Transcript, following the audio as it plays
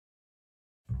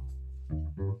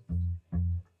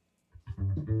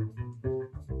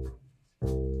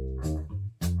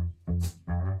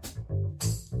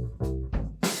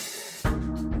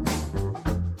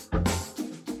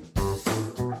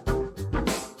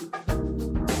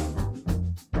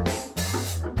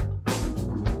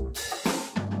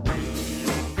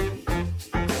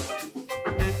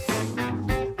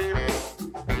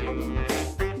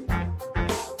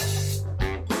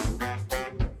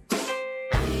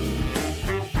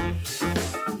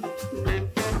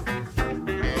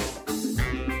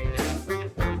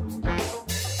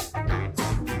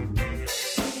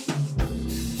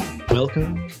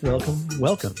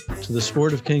Welcome to the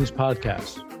Sport of Kings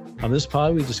podcast. On this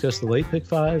pod, we discuss the late pick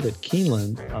 5 at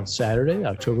Keeneland on Saturday,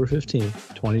 October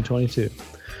 15th, 2022.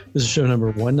 This is show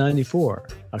number 194,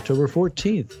 October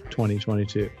 14th,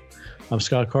 2022. I'm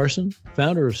Scott Carson,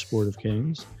 founder of Sport of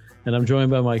Kings, and I'm joined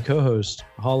by my co-host,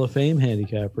 Hall of Fame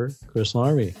handicapper, Chris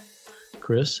Larmy.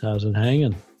 Chris, how's it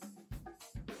hanging?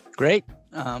 Great.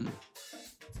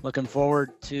 Looking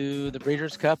forward to the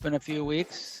Breeders' Cup in a few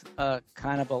weeks.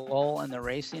 Kind of a lull in the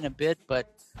racing a bit,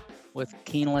 but with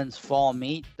Keeneland's fall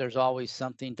meet, there's always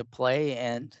something to play,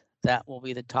 and that will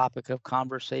be the topic of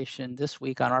conversation this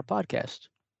week on our podcast.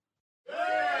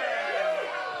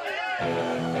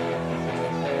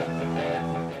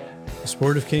 The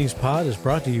Sport of Kings pod is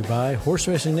brought to you by Horse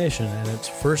Racing Nation and its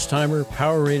first-timer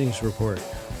Power Ratings Report,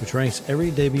 which ranks every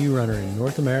debut runner in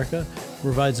North America and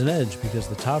provides an edge because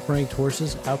the top-ranked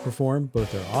horses outperform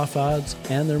both their off odds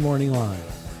and their morning line.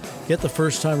 Get the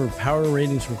first-timer Power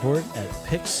Ratings Report at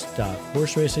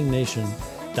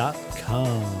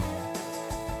picks.horseраcingnation.com.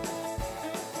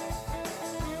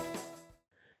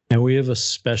 And we have a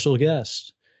special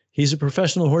guest. He's a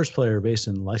professional horse player based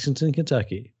in Lexington,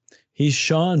 Kentucky. He's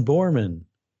Sean Borman.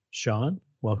 Sean,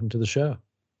 welcome to the show.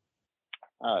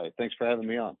 Hi, thanks for having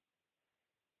me on.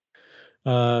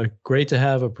 Great to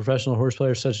have a professional horse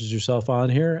player such as yourself on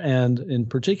here, and in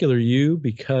particular you,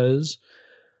 because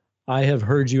I have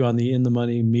heard you on the In the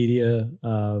Money Media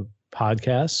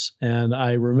podcasts, and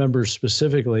I remember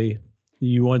specifically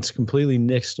you once completely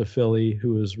nixed a filly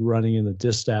who was running in the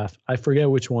distaff. I forget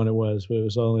which one it was, but it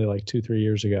was only like 2-3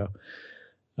 years ago.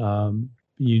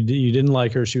 You didn't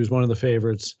like her. She was one of the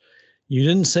favorites. You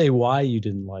didn't say why you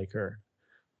didn't like her.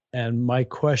 And my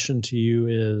question to you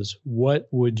is, what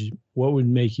would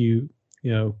make you,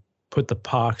 put the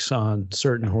pox on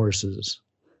certain horses?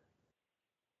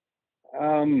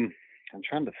 I'm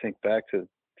trying to think back to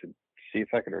see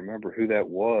if I can remember who that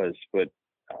was, but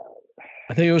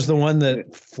I think it was the one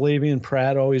that Flavien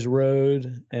Prat always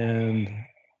rode and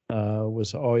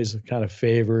was always kind of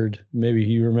favored. Maybe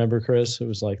you remember, Chris. It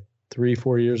was like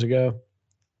 3-4 years ago.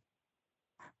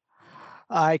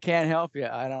 I can't help you.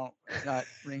 Not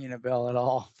ringing a bell at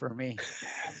all for me.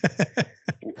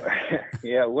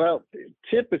 Yeah, well,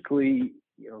 typically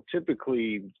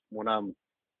when I'm,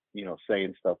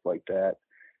 saying stuff like that,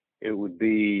 it would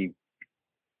be,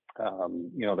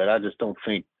 that I just don't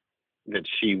think that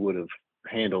she would have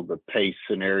handled the pace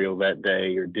scenario that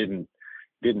day or didn't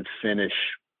finish,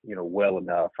 well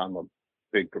enough. I'm a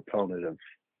big proponent of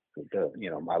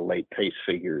my late pace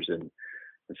figures, and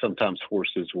sometimes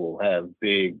horses will have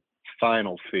big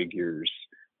final figures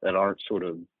that aren't sort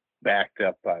of backed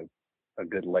up by a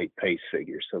good late pace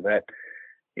figure. So that,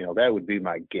 that would be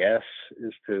my guess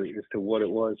as to what it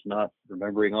was, not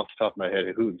remembering off the top of my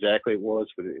head who exactly it was,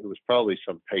 but it was probably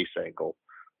some pace angle.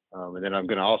 And then I'm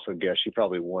going to also guess she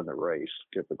probably won the race.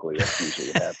 Typically, that's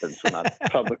usually what happens when I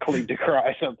publicly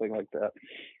decry something like that.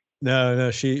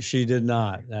 No, she did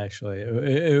not actually.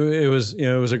 It was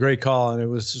it was a great call, and it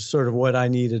was sort of what I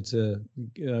needed to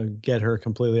get her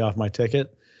completely off my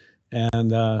ticket,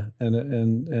 and I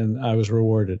was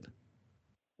rewarded.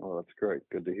 Oh, that's great.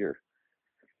 Good to hear.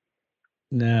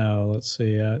 Now let's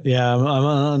see. Yeah, I'm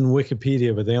on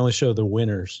Wikipedia, but they only show the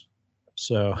winners,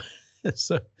 so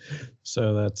that's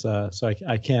so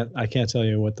I can't tell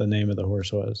you what the name of the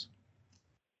horse was.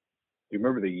 Do you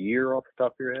remember the year off the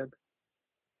top of your head?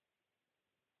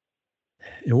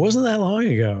 It wasn't that long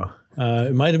ago.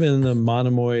 It might have been the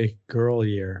Monomoy Girl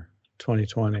year,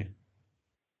 2020.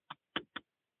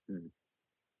 Yeah.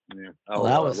 Well,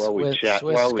 that was Swiss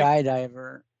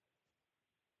Skydiver. It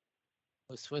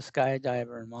was Swiss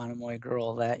Skydiver and Monomoy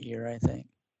Girl that year, I think.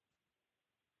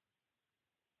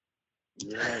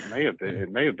 Yeah, it may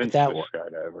have been Swiss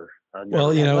Skydiver. Well,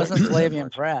 it wasn't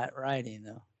Flavien Prat riding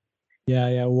though.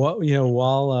 Yeah. Well,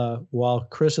 while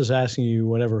Chris is asking you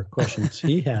whatever questions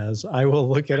he has, I will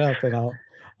look it up and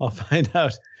I'll find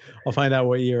out. I'll find out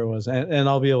what year it was, and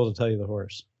I'll be able to tell you the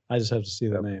horse. I just have to see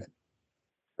the name.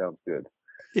 Sounds good.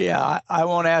 Yeah, I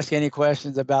won't ask any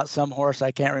questions about some horse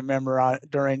I can't remember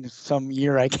during some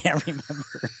year I can't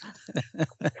remember.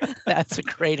 That's a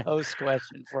great host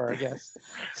question for our guests.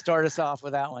 Start us off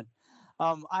with that one.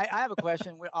 I have a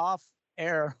question. We're off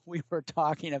air. We were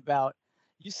talking about,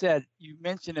 you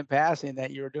mentioned in passing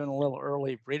that you were doing a little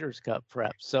early Breeders' Cup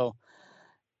prep. So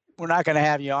we're not going to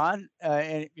have you on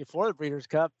before the Breeders'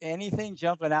 Cup. Anything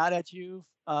jumping out at you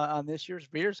on this year's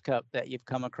Breeders' Cup that you've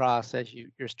come across as you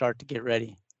start to get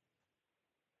ready?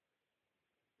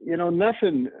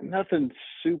 Nothing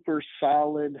super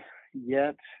solid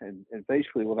yet. And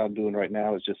basically what I'm doing right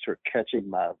now is just sort of catching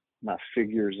my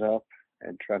figures up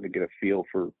and trying to get a feel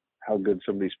for how good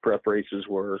some of these prep races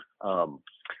were.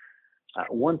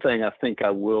 One thing I think I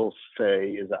will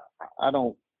say is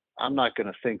I'm not going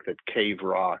to think that Cave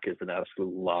Rock is an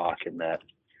absolute lock in that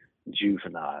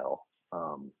juvenile.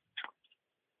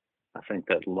 I think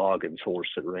that Loggins horse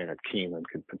that ran at Keeneland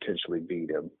could potentially beat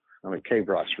him. I mean, Cave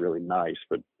Rock's really nice,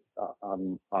 but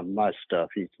on my stuff,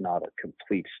 he's not a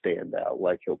complete standout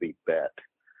like he'll be bet.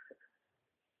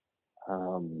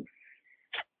 And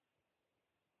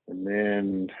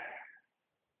then,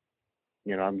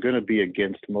 I'm going to be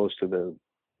against most of the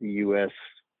U.S.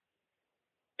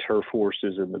 turf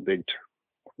horses in the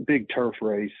big turf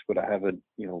race, but I haven't,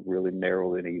 really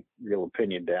narrowed any real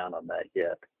opinion down on that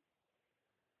yet.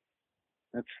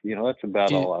 That's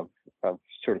about all I've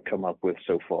sort of come up with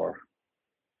so far.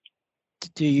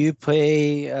 Do you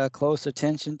pay close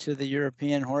attention to the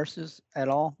European horses at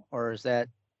all, or is that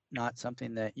not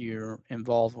something that you're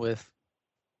involved with?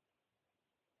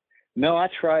 No, I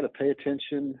try to pay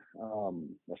attention,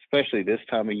 especially this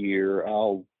time of year.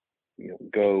 I'll,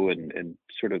 go and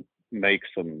sort of make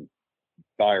some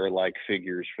buyer-like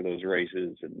figures for those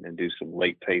races and do some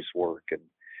late pace work and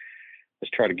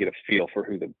just try to get a feel for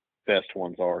who the best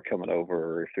ones are coming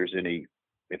over, or if there's any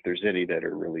that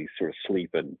are really sort of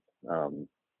sleeping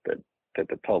that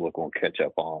the public won't catch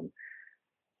up on.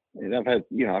 And I've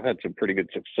had some pretty good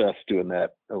success doing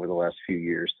that over the last few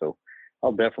years, so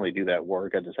I'll definitely do that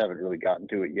work. I just haven't really gotten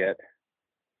to it yet.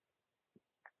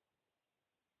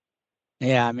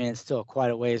 Yeah, I mean, it's still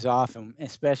quite a ways off, and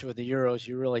especially with the Euros,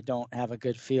 you really don't have a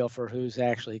good feel for who's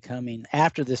actually coming.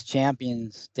 After this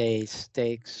Champions Day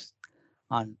stakes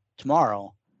on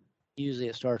tomorrow, usually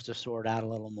it starts to sort out a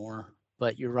little more,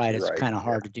 but you're right, it's kind of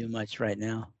hard to do much right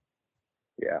now.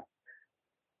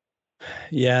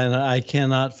 Yeah, and I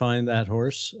cannot find that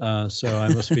horse, so I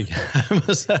must be. I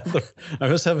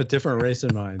must have a different race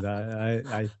in mind.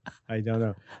 I don't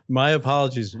know. My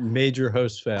apologies. Major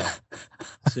host fail.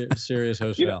 Serious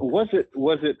host fail. Was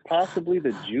it possibly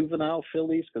the juvenile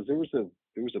fillies? Because there was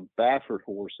a Baffert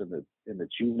horse in the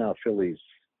juvenile fillies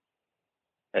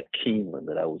at Keeneland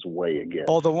that I was way against.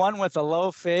 Oh, the one with the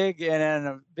low fig and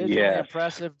a visually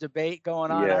impressive debate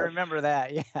going on. Yes. I remember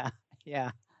that.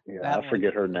 Yeah. Yeah, I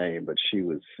forget her name, but she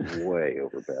was way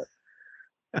over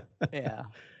bet. Yeah.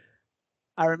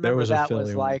 I remember that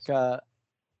was like,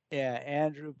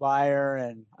 Andrew Beyer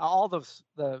and all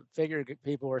the figure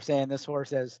people were saying this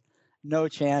horse has no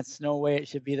chance, no way it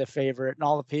should be the favorite. And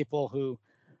all the people who,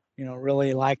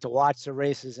 really like to watch the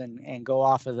races and go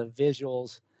off of the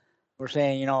visuals were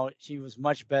saying, she was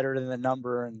much better than the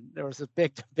number. And there was a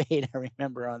big debate, I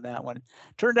remember, on that one.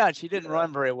 Turned out she didn't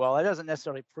run very well. It doesn't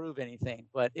necessarily prove anything,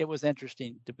 but it was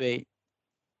interesting debate.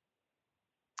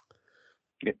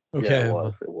 Okay. Yeah,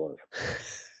 it was.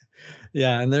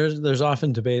 Yeah, and there's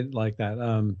often debate like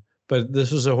that. But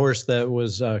this was a horse that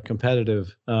was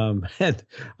competitive, and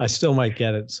I still might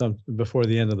get it before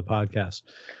the end of the podcast.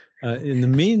 In the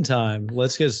meantime,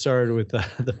 let's get started with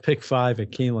the pick 5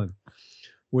 at Keeneland,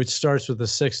 which starts with the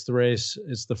 6th race.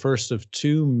 It's the first of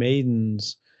 2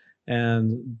 maidens,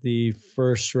 and the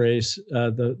first race,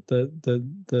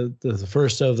 the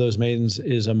first of those maidens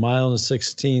is a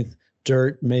 1.16 miles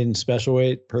dirt maiden special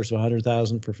weight, purse of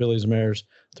 $100,000 for fillies and mares,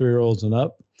 3-year-olds and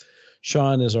up.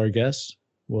 Sean is our guest.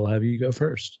 We'll have you go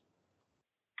first.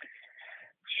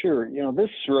 Sure. This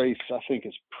race I think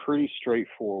is pretty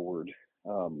straightforward.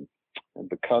 And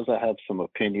because I have some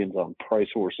opinions on price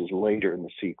horses later in the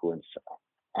sequence,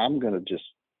 I'm going to just,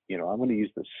 I'm going to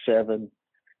use the 7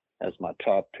 as my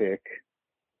top pick,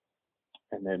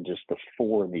 and then just the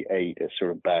 4 and the 8 as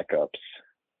sort of backups.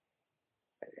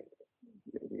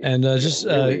 And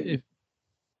if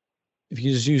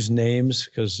you just use names,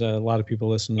 because a lot of people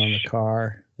listen on the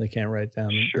car, they can't write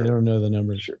down. Sure. They don't know the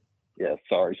numbers. Sure. Yeah,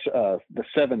 sorry. The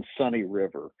 7 Sunny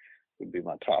River would be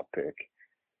my top pick,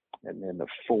 and then the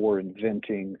 4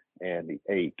 Inventing and the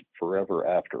 8 Forever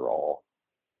After All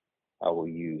I will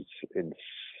use to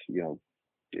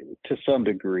some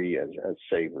degree as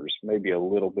savers, maybe a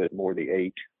little bit more the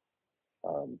 8,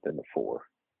 than the 4.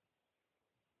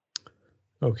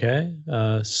 Okay.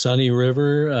 Sunny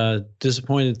River,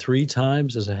 disappointed 3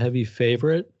 times as a heavy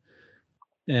favorite.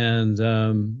 And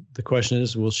the question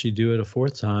is, will she do it a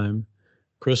 4th time?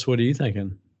 Chris, what are you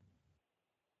thinking?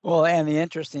 Well, and the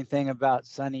interesting thing about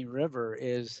Sunny River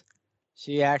is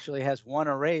she actually has won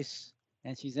a race,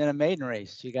 and she's in a maiden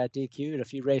race. She got DQ'd a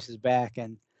few races back,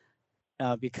 and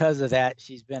because of that,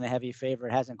 she's been a heavy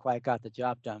favorite, hasn't quite got the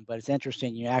job done. But it's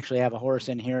interesting. You actually have a horse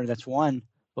in here that's won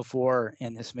before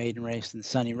in this maiden race in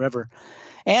Sunny River.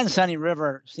 And Sunny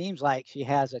River seems like she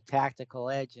has a tactical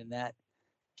edge in that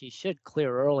she should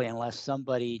clear early unless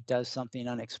somebody does something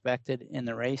unexpected in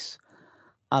the race.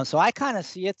 So I kind of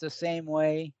see it the same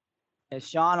way as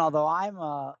Sean, although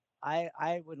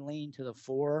I would lean to the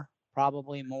 4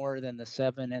 probably more than the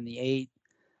 7 and the 8.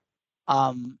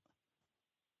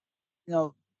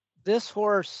 This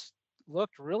horse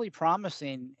looked really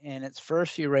promising in its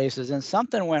first few races, and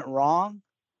something went wrong.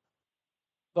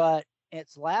 But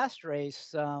its last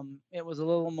race, it was a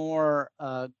little more.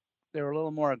 They were a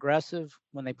little more aggressive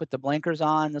when they put the blinkers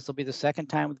on. This will be the second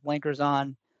time with blinkers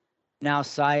on. Now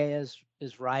Saya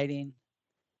is riding.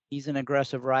 He's an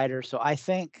aggressive rider, so I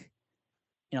think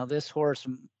this horse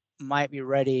might be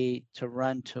ready to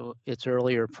run to its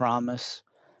earlier promise,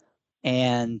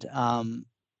 and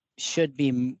should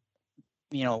be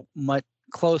much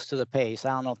close to the pace.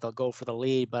 I don't know if they'll go for the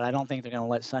lead, but I don't think they're going to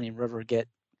let Sunny River get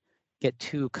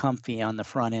too comfy on the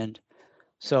front end.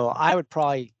 So I would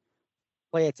probably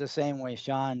play it the same way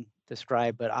Sean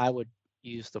described, but I would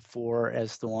use the 4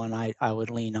 as the one I would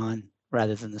lean on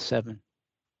rather than the 7.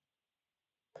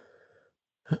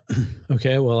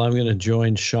 Okay, well, I'm going to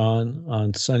join Sean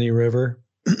on Sunny River.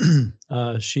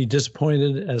 She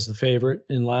disappointed as the favorite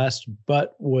in last,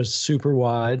 but was super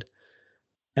wide.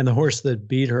 And the horse that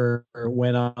beat her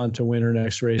went on to win her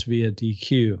next race via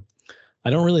DQ. I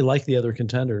don't really like the other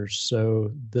contenders,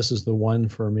 so this is the one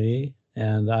for me.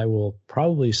 And I will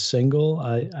probably single.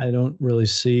 I don't really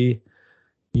see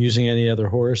using any other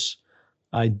horse.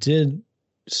 I did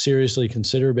seriously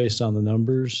consider, based on the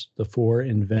numbers, the 4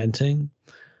 Inventing,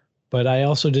 but I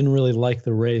also didn't really like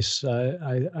the race.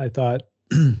 I thought,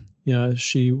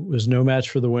 she was no match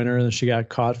for the winner, and then she got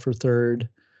caught for 3rd,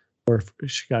 or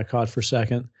she got caught for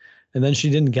 2nd, and then she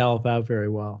didn't gallop out very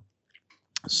well.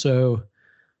 So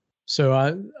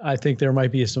I think there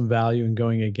might be some value in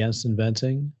going against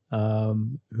Inventing,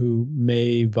 who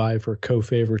may vie for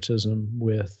co-favoritism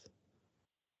with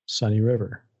Sunny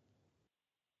River.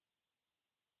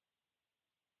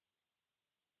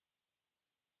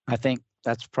 I think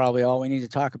that's probably all we need to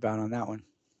talk about on that one.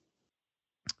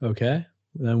 Okay,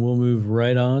 then we'll move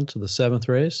right on to the 7th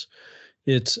race.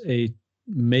 It's a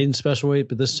maiden special weight,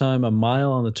 but this time a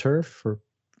mile on the turf for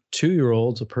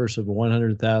 2-year-olds, a purse of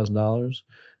 $100,000.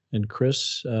 And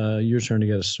Chris, your turn to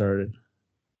get us started.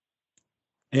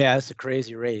 Yeah, it's a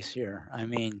crazy race here. I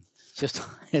mean, just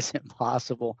isn't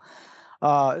possible.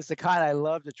 It's the kind I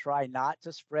love to try not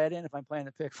to spread in if I'm playing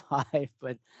the pick 5,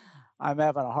 but I'm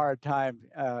having a hard time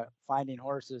finding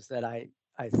horses that I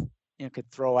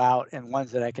could throw out and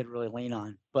ones that I could really lean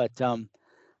on. But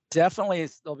definitely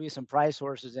there'll be some price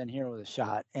horses in here with a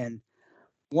shot. And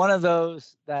one of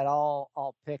those that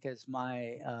I'll pick as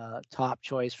my top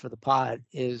choice for the pod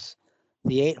is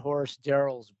the 8-horse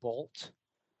Daryl's Bolt,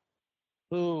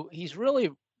 who he's really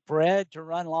bred to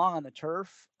run long on the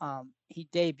turf. He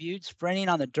debuted sprinting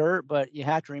on the dirt, but you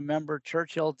have to remember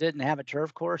Churchill didn't have a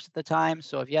turf course at the time.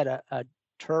 So if you had a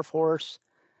turf horse,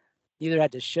 you either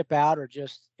had to ship out or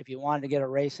just, if you wanted to get a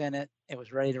race in it, it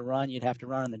was ready to run, you'd have to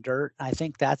run in the dirt. I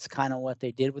think that's kind of what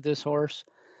they did with this horse.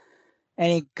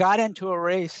 And he got into a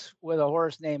race with a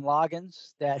horse named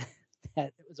Loggins that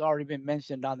has already been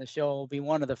mentioned on the show. Will be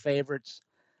one of the favorites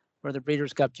for the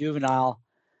Breeders' Cup Juvenile.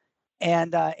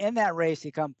 And in that race,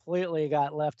 he completely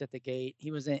got left at the gate.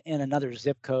 He was in another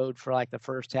zip code for like the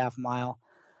first half mile,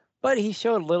 but he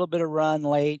showed a little bit of run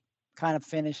late, kind of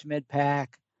finished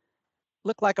mid-pack,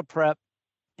 looked like a prep.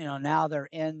 Now they're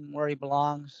in where he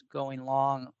belongs, going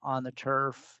long on the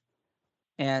turf.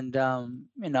 And,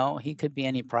 he could be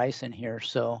any price in here.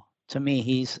 So to me,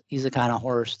 he's the kind of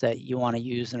horse that you want to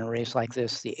use in a race like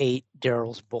this, the 8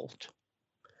 Daryl's Bolt.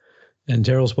 And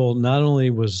Daryl's Bolt not only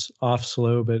was off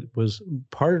slow, but was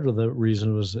part of the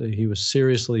reason was he was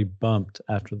seriously bumped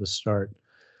after the start.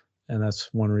 And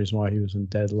that's one reason why he was in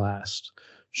dead last.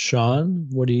 Sean,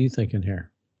 what are you thinking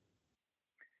here?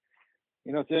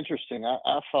 It's interesting.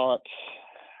 I thought,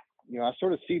 I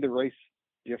sort of see the race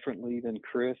differently than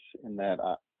Chris in that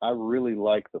I really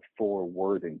like the 4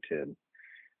 Worthington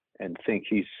and think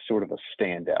he's sort of a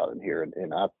standout in here.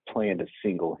 And I plan to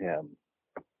single him.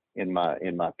 in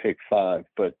my pick 5.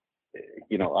 But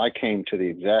I came to the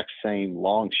exact same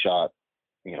long shot,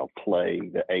 play,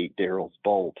 the 8 Daryl's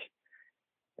Bolt.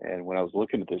 And when I was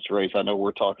looking at this race, I know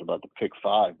we're talking about the pick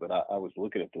 5, but I was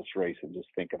looking at this race and just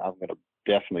thinking I'm going to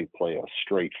definitely play a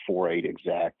straight 4-8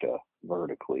 exacta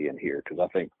vertically in here, because I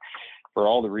think for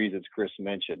all the reasons Chris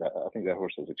mentioned, I think that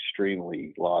horse is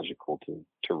extremely logical to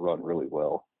run really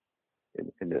well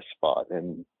in this spot.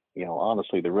 And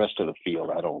honestly, the rest of the field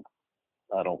I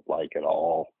don't like at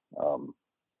all.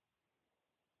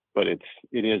 But it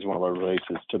is one of those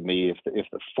races to me. If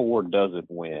the 4 doesn't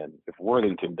win, if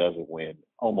Worthington doesn't win,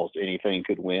 almost anything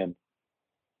could win,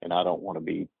 and I don't want to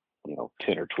be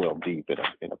 10 or 12 deep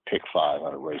in a pick 5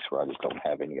 on a race where I just don't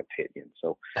have any opinion.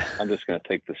 So I'm just going to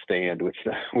take the stand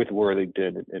with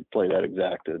Worthington and play that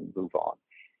exacta and move on.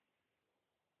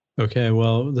 Okay,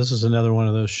 well, this is another one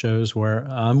of those shows where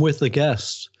I'm with the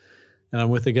guest. And I'm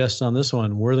with the guest on this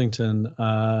one. Worthington,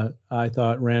 I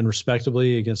thought, ran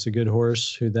respectably against a good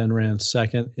horse, who then ran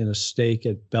second in a stake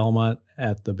at Belmont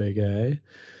at the Big A.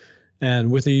 And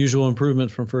with the usual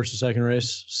improvement from first to second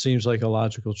race, seems like a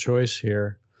logical choice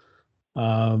here.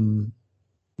 So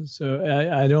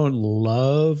I don't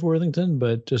love Worthington,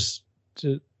 but just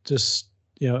of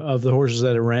the horses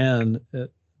that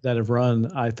have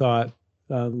run, I thought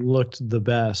looked the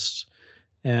best.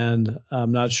 And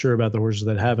I'm not sure about the horses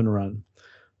that haven't run.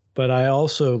 But I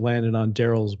also landed on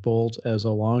Daryl's Bolt as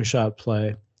a long shot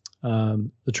play.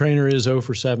 The trainer is 0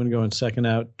 for 7 going second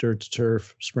out, dirt to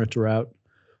turf, sprint to route.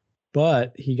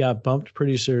 But he got bumped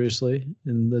pretty seriously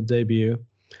in the debut.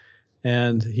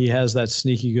 And he has that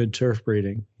sneaky good turf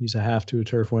breeding. He's a half to a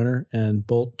turf winner. And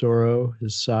Bolt Doro,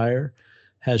 his sire,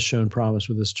 has shown promise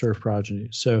with his turf progeny.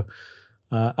 So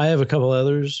I have a couple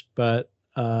others, but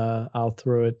I'll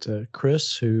throw it to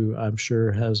Chris, who I'm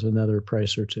sure has another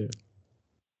price or two.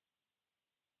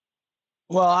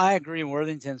 Well, I agree.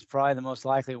 Worthington's probably the most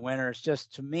likely winner. It's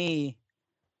just, to me,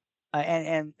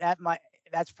 and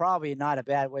that's probably not a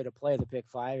bad way to play the pick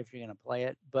 5 if you're going to play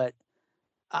it. But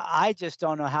I just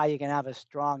don't know how you can have a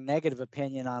strong negative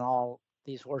opinion on all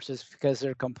these horses because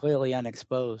they're completely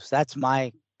unexposed. That's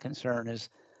my concern. Is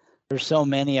there's so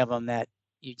many of them that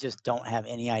you just don't have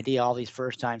any idea. All these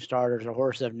first-time starters or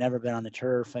horses that have never been on the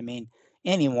turf. I mean,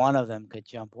 any one of them could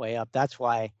jump way up. That's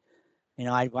why,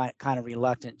 I'm kind of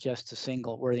reluctant just to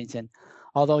single Worthington,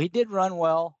 although he did run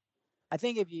well. I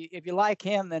think if you like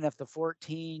him, then if the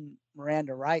 14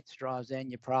 Miranda Wright draws in,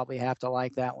 you probably have to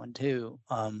like that one too,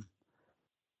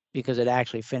 because it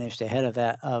actually finished ahead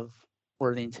of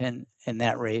Worthington in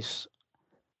that race.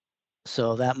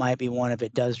 So that might be one, if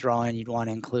it does draw in, you'd want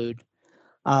to include.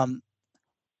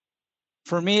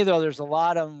 For me, though, there's a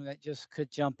lot of them that just could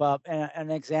jump up. And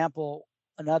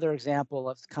another example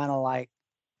of kind of like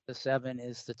the 7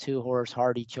 is the 2-horse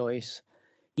Hardy Choice.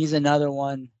 He's another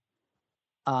one.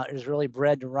 Is really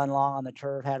bred to run long on the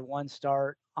turf. Had one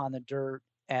start on the dirt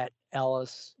at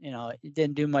Ellis. It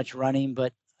didn't do much running,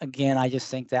 but again, I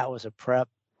just think that was a prep.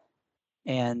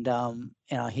 And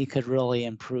he could really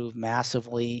improve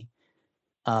massively,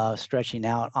 stretching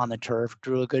out on the turf.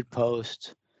 Drew a good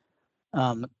post.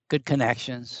 Good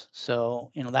connections.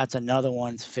 So, that's another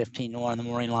one. It's 15 to 1 on the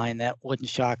morning line. That wouldn't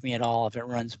shock me at all if it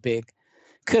runs big.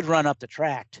 Could run up the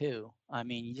track too. I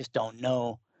mean, you just don't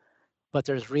know. But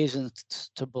there's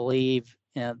reasons to believe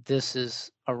this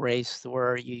is a race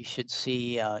where you should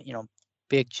see,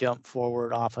 big jump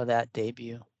forward off of that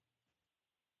debut.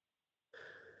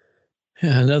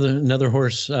 Yeah, another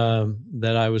horse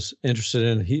that I was interested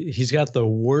in. He's got the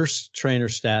worst trainer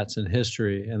stats in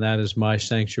history, and that is My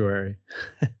Sanctuary.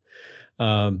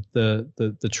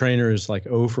 The trainer is like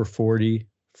 0 for 40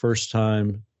 first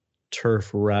time turf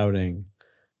routing.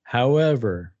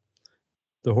 However,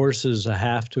 the horse is a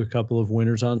half to a couple of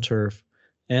winners on turf,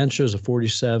 and shows a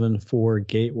 47 for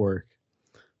gate work.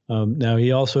 Now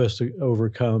he also has to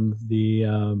overcome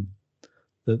the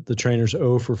trainer's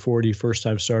 0 for 40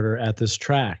 first-time starter at this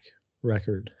track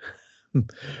record.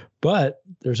 But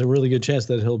there's a really good chance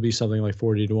that he'll be something like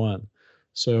 40 to 1.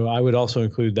 So I would also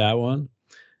include that one.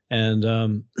 And,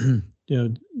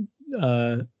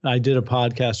 I did a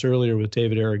podcast earlier with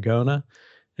David Aragona,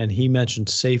 and he mentioned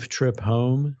Safe Trip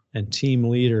Home and Team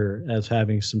Leader as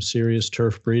having some serious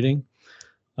turf breeding.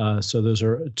 So those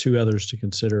are 2 others to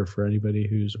consider for anybody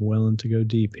who's willing to go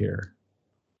deep here.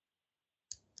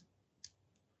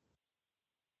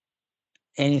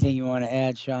 Anything you want to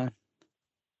add, Sean?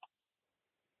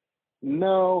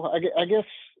 No, I guess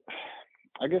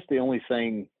the only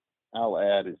thing I'll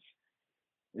add is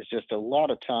just a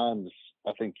lot of times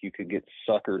I think you could get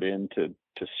suckered into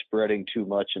spreading too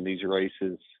much in these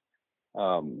races.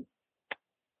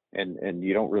 and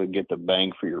you don't really get the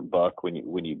bang for your buck when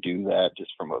you do that,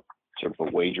 just from a sort of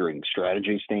a wagering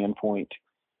strategy standpoint.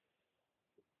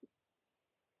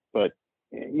 But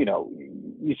these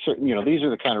are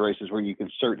the kind of races where you can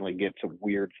certainly get some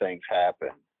weird things happen.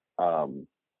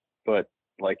 But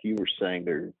like you were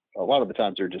saying, a lot of the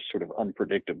times they're just sort of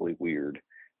unpredictably weird,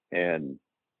 and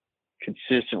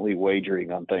consistently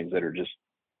wagering on things that are just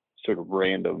sort of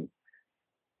random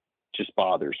just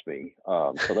bothers me.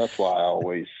 So that's why I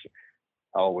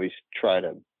always try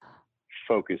to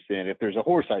focus in. If there's a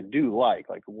horse I do like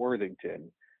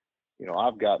Worthington,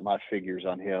 I've got my figures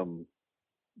on him,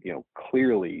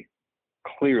 clearly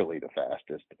the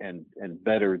fastest and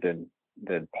better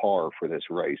than par for this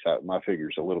race. My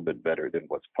figure's a little bit better than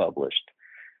what's published.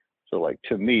 So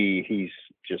to me, he's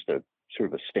just a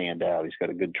sort of a standout. He's got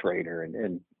a good trainer,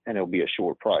 and it'll be a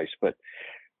short price. But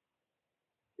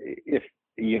if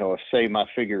say my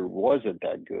figure wasn't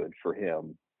that good for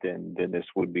him, then this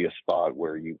would be a spot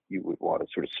where you would want to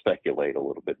sort of speculate a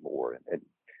little bit more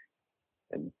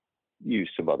and use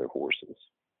some other horses.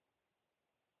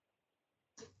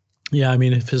 Yeah, I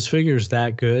mean, if his figure's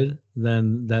that good,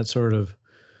 then that sort of,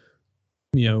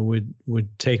 would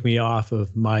take me off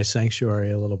of my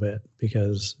sanctuary a little bit,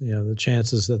 because, the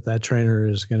chances that trainer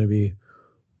is going to be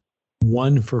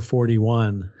 1 for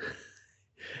 41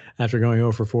 after going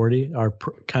 0 for 40 are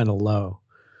kind of low.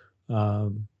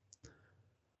 Right.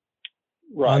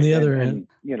 On the other end,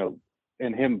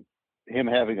 and him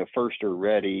having a firster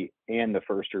ready, and the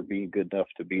firster being good enough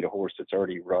to beat a horse that's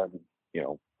already run,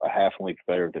 a half length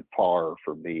better than par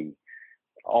for me,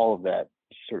 all of that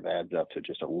sort of adds up to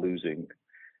just a losing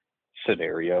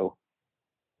scenario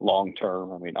long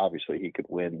term. I mean, obviously he could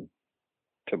win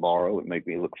tomorrow and make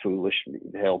me look foolish.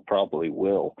 Hell, probably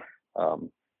will.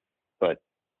 But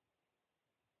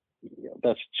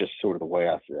that's just sort of the way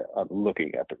I'm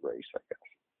looking at the race, I guess.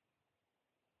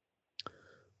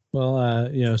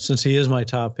 Well, since he is my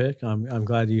top pick, I'm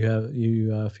glad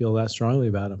you feel that strongly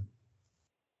about him.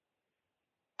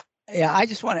 Yeah, I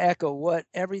just want to echo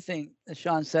everything that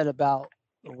Sean said about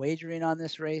the wagering on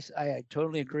this race. I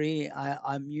totally agree.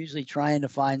 I'm usually trying to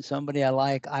find somebody I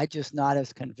like. I'm just not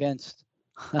as convinced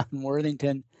on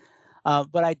Worthington.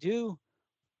 But I do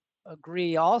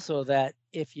agree also that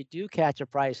if you do catch a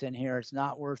price in here, it's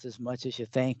not worth as much as you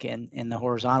think in the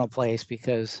horizontal place,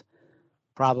 because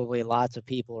probably lots of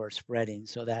people are spreading.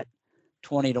 So that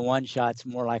 20-1 shot's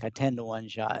more like a 10-1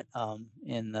 shot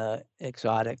in the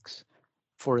exotics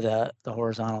for the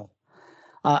horizontal.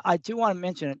 I do want to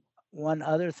mention one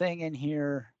other thing in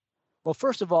here. Well,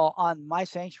 first of all, on my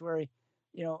sanctuary,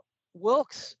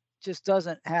 Wilkes just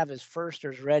doesn't have his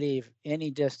firsters ready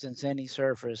any distance, any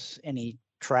surface, any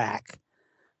track.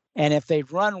 And if they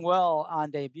run well on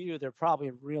debut, they're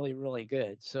probably really, really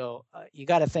good. So you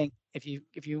got to think, if you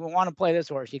want to play this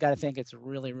horse, you got to think it's a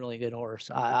really, really good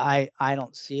horse. I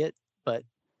don't see it, but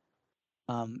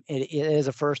it is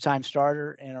a first-time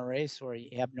starter in a race where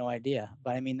you have no idea.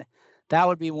 But I mean, that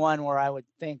would be one where I would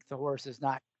think the horse is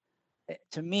not.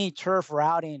 To me, turf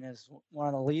routing is one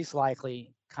of the least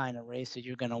likely kind of races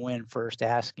you're going to win first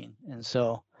asking, and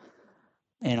so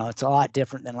it's a lot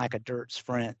different than like a dirt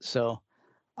sprint. So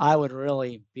I would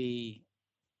really be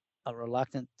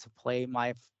reluctant to play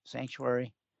my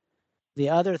sanctuary. The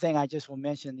other thing I just will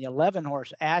mention, the 11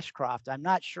 horse Ashcroft. I'm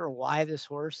not sure why this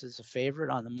horse is a favorite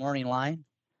on the morning line,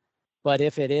 but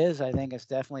if it is, I think it's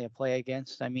definitely a play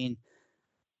against. I mean,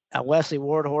 a Wesley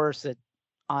Ward horse that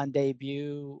on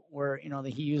debut, where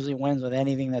he usually wins with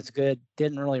anything that's good,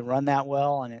 didn't really run that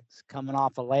well, and it's coming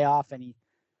off a layoff, and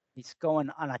he's going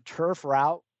on a turf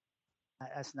route.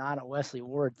 That's not a Wesley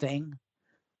Ward thing.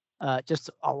 Just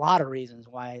a lot of reasons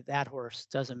why that horse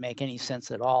doesn't make any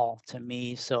sense at all to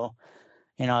me. So,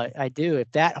 I do.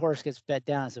 If that horse gets bet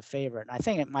down as a favorite, and I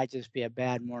think it might just be a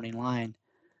bad morning line,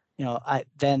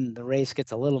 then the race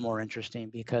gets a little more interesting,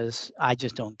 because I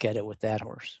just don't get it with that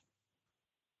horse.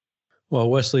 Well,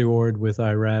 Wesley Ward with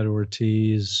Irad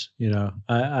Ortiz,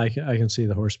 I can see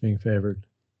the horse being favored.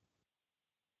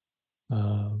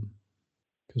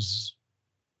 Because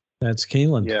that's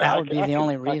Keeneland. Yeah, that would be the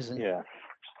only reason. Yeah,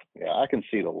 I can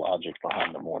see the logic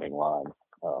behind the morning line,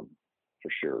 for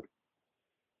sure.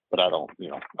 But I don't,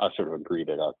 I sort of agree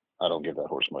that I don't give that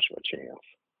horse much of a chance.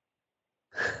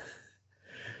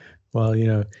 Well,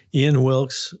 Ian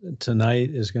Wilkes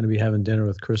tonight is going to be having dinner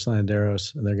with Chris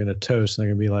Landeros, and they're going to toast, and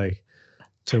they're going to be like,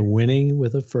 to winning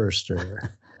with a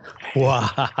firster. Wow.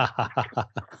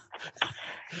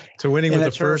 To winning with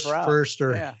the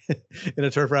firster in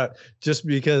a turf route, just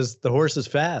because the horse is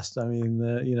fast. I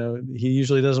mean, he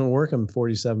usually doesn't work him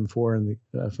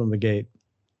 47.4 from the gate.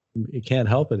 He can't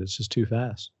help it. It's just too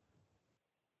fast.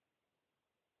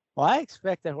 Well, I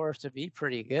expect that horse to be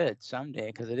pretty good someday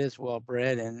because it is well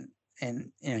bred and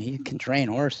he can train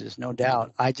horses, no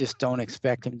doubt. I just don't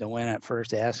expect him to win at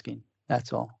first asking.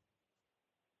 That's all.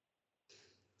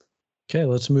 Okay,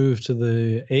 let's move to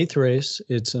the 8th race.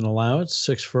 It's an allowance,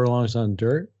 6 furlongs on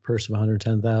dirt, purse of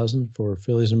 110,000 for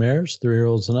fillies and mares,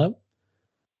 3-year-olds and up.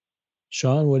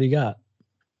 Sean, what do you got?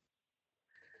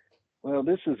 Well,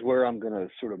 this is where I'm going to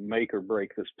sort of make or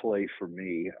break this play for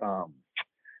me.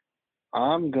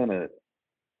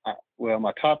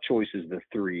 My top choice is the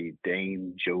 3,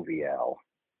 Dame Jovial.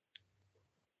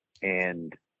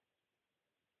 And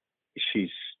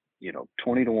she's,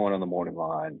 20-1 on the morning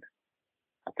line.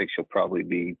 I think she'll probably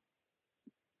be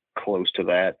close to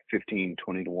that, 15,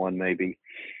 20-1 maybe.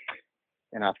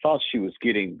 And I thought she was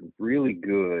getting really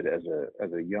good as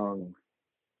a young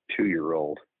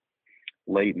 2-year-old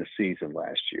late in the season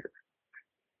last year.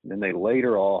 And then they laid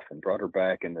her off and brought her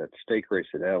back in that stake race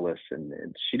at Ellis,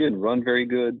 and she didn't run very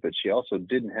good, but she also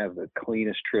didn't have the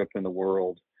cleanest trip in the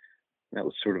world. That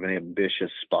was sort of an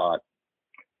ambitious spot.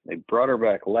 They brought her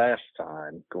back last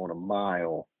time, going a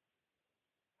mile,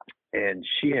 and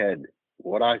she had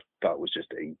what I thought was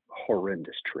just a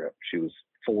horrendous trip. She was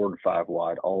 4 and 5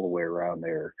 wide all the way around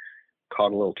there,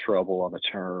 caught a little trouble on the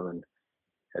turn,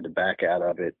 had to back out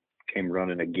of it, came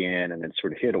running again, and then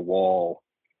sort of hit a wall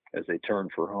as they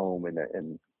turned for home,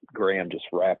 and Graham just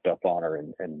wrapped up on her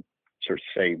and sort of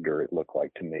saved her, it looked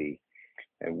like to me.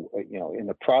 And, in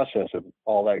the process of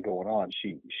all that going on,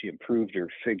 she improved her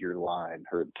figure line,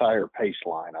 her entire pace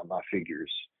line on my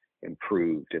figures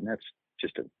improved. And that's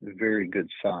just a very good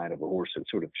sign of a horse that's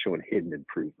sort of showing hidden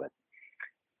improvement.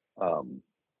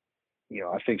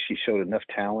 I think she showed enough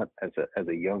talent as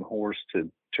a young horse to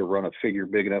run a figure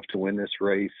big enough to win this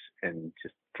race. And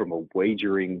just from a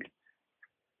wagering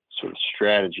sort of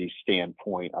strategy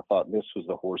standpoint, I thought this was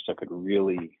the horse that could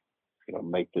really,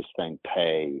 make this thing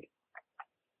pay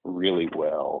really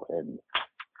well.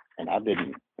 And I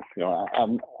didn't, I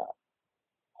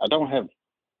don't have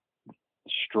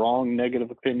strong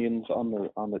negative opinions on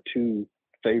the 2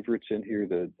 favorites in here.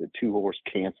 The 2 horse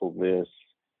Cancel This,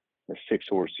 the 6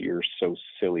 horse You're So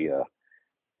Cilia.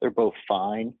 They're both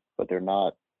fine, but they're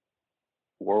not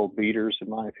world beaters in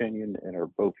my opinion, and are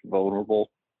both vulnerable.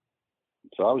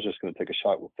 So I was just going to take a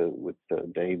shot with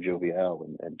the Dame Jovial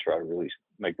and try to really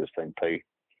make this thing pay.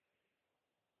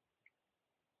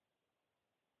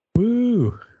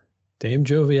 Woo! Dame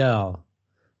Jovial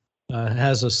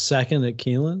has a second at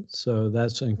Keeneland, so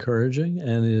that's encouraging,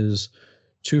 and is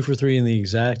 2 for 3 in the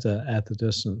exacta at the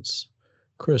distance.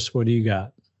 Chris, what do you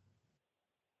got?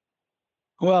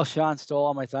 Well, Sean stole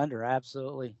all my thunder.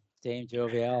 Absolutely. Dame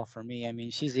Jovial for me. I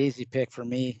mean, she's an easy pick for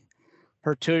me.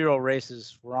 Her 2-year-old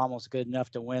races were almost good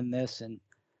enough to win this. And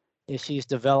if she's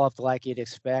developed like you'd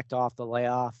expect off the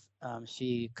layoff,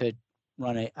 she could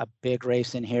run a big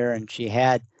race in here. And she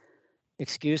had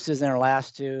excuses in her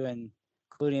last 2, and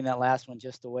including that last one,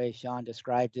 just the way Sean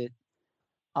described it.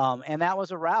 And that was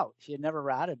a route. She had never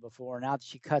routed before. Now that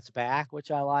she cuts back,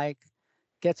 which I like,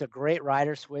 gets a great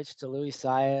rider switch to Luis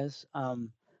Saez.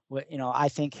 I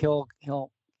think he'll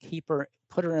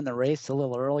put her in the race a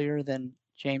little earlier than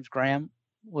James Graham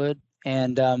would.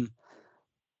 And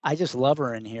I just love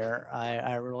her in here.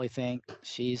 I really think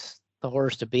she's the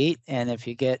horse to beat. And if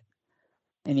you get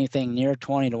anything near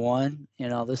 20-1,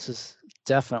 this is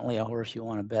definitely a horse you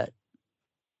want to bet.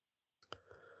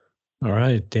 All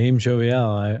right, Dame Jovial.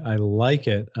 I like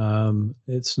it.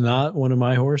 It's not one of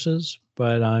my horses,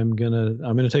 but I'm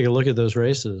gonna take a look at those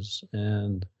races,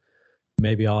 and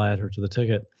maybe I'll add her to the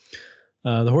ticket.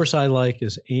 The horse I like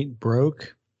is Ain't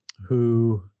Broke,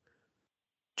 who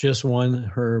just won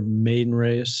her maiden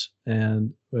race,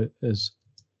 and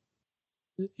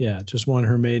just won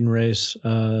her maiden race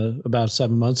about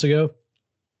 7 months ago.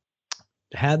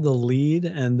 Had the lead,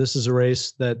 and this is a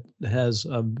race that has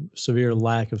a severe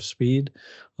lack of speed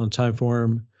on time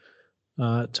form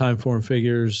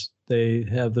figures. They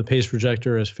have the pace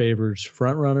projector as favorites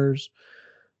front runners.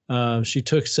 She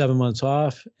took 7 months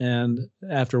off, and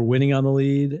after winning on the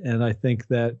lead, and I think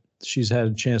that she's had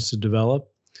a chance to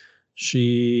develop.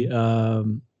 She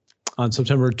on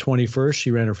September 21st,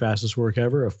 she ran her fastest work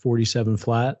ever, a 47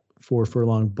 flat, 4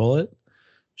 furlong bullet.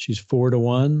 She's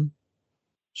 4-1.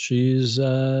 She's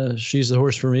the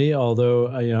horse for me, although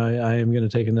I am going to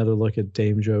take another look at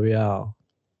Dame Jovial.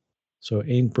 So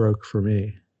Ain't Broke for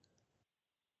me.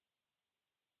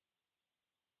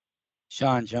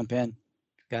 Sean, jump in.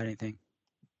 Got anything?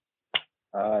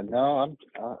 No,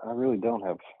 I really don't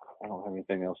have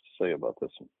anything else to say about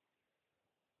this one.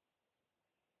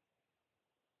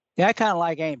 Yeah, I kind of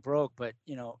like Ain't Broke, but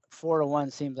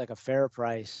 4-1 seems like a fair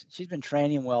price. She's been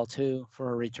training well too for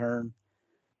her return,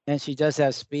 and she does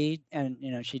have speed.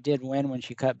 And she did win when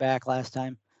she cut back last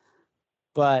time.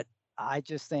 But I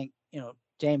just think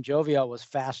Dame Jovial was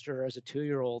faster as a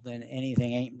 2-year-old than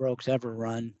anything Ain't Broke's ever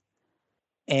run,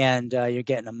 and you're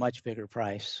getting a much bigger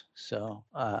price. So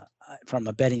from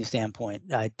a betting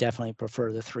standpoint, I definitely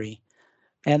prefer the 3,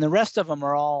 and the rest of them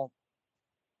are all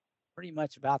pretty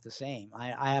much about the same.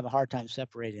 I have a hard time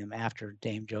separating them after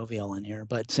Dame Jovial in here,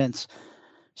 but since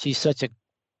she's such a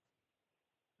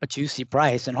juicy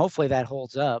price, and hopefully that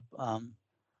holds up, I'm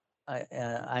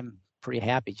pretty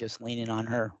happy just leaning on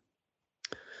her.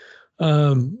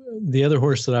 The other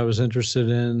horse that I was interested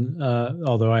in,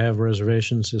 although I have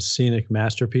reservations, is Scenic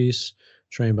Masterpiece,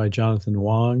 trained by Jonathan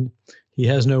Wong. He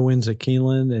has no wins at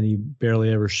Keeneland, and he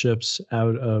barely ever ships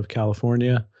out of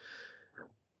California.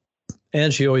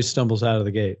 And she always stumbles out of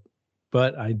the gate.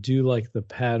 But I do like the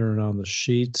pattern on the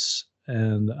sheets.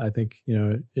 And I think,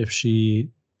 if she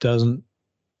doesn't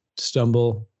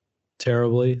stumble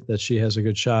terribly, that she has a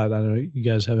good shot. I don't know. You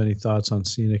guys have any thoughts on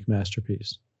Scenic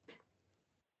Masterpiece?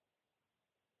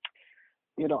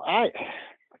 I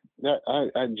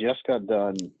just got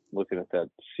done looking at that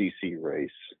CC race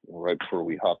right before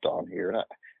we hopped on here. And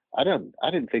I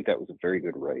didn't think that was a very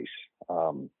good race.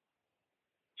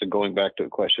 So going back to a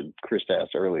question Chris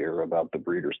asked earlier about the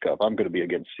Breeders' Cup, I'm going to be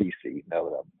against CC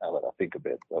now that I think a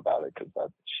bit about it, because I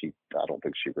don't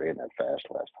think she ran that fast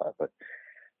last time. But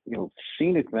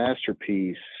Scenic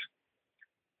Masterpiece,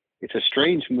 it's a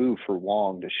strange move for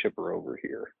Wong to ship her over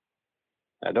here.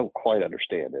 I don't quite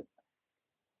understand it.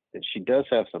 And she does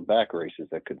have some back races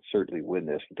that could certainly win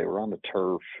this. They were on the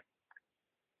turf.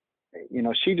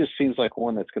 She just seems like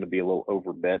one that's going to be a little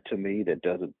overbet to me, that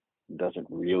doesn't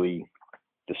really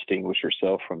distinguish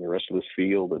herself from the rest of this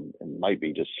field, and might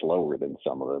be just slower than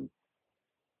some of them.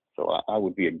 So I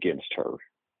would be against her.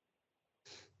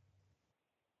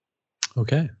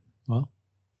 Okay. Well,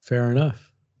 fair enough.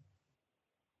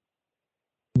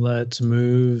 Let's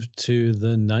move to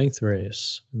the 9th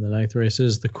race. The 9th race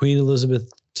is the Queen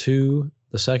Elizabeth II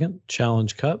II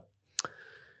Challenge Cup.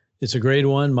 It's a grade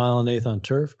 1 1.8 on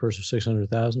turf, purse of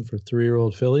 $600,000 for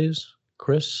 3-year-old fillies.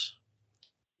 Chris,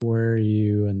 where are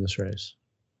you in this race?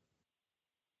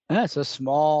 It's a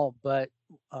small but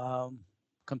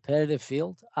competitive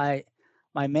field. My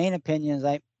main opinion is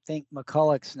I think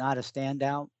McCulloch's not a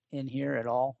standout in here at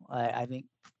all. I think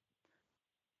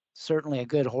certainly a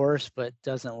good horse, but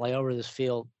doesn't lay over this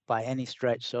field by any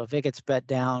stretch. So if it gets bet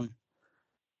down,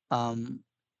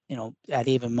 at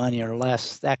even money or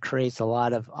less, that creates a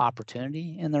lot of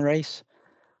opportunity in the race.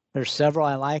 There's several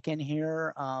I like in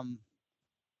here.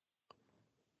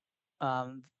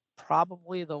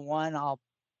 Probably the one I'll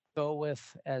go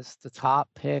with as the top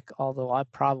pick, although I'm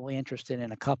probably interested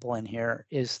in a couple in here,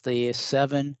 is the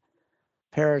 7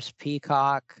 Paris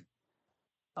Peacock.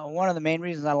 One of the main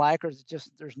reasons I like her is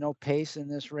just there's no pace in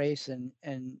this race, and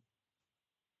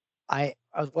I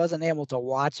wasn't able to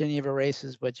watch any of her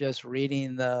races, but just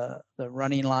reading the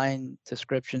running line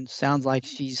description, sounds like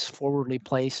she's forwardly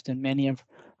placed in many of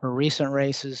her recent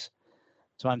races.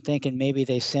 So I'm thinking maybe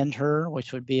they send her,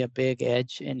 which would be a big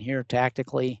edge in here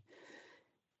tactically.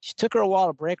 She took her a while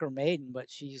to break her maiden, but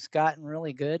she's gotten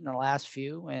really good in the last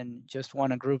few and just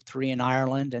won a Group 3 in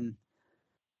Ireland. And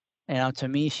to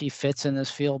me, she fits in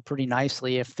this field pretty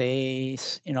nicely. If they,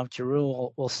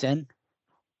 Giroux will send,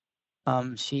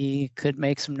 she could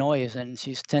make some noise, and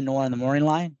she's 10-1 in the morning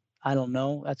line. I don't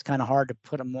know. That's kind of hard to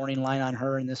put a morning line on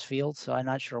her in this field, so I'm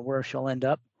not sure where she'll end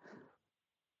up.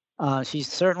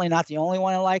 She's certainly not the only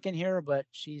one I like in here, but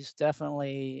she's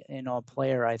definitely, a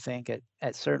player. I think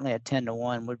at certainly at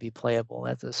 10-1 would be playable.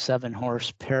 That's a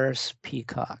 7-horse Paris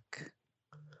Peacock.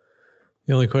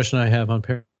 The only question I have on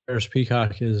Paris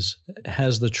Peacock is,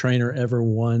 has the trainer ever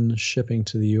won shipping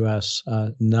to the U.S.?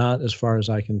 Not as far as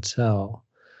I can tell.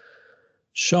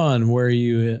 Sean, where are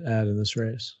you at in this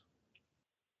race?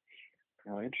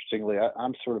 Interestingly,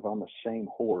 I'm sort of on the same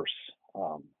horse.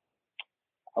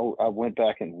 I went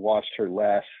back and watched her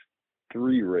last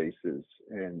 3 races,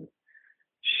 and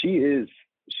she's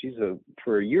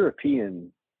for a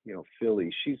European,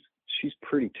 filly, she's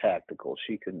pretty tactical.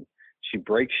 She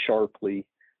breaks sharply,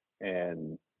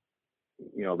 and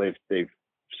they've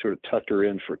sort of tucked her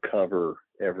in for cover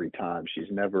every time.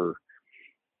 She's never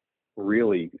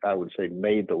really, I would say,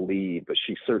 made the lead, but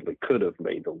she certainly could have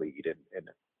made the lead in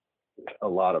a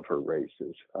lot of her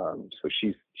races. So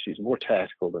she's more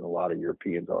tactical than a lot of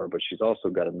Europeans are, but she's also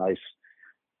got a nice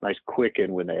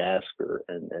quicken when they ask her,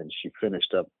 and she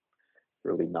finished up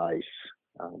really nice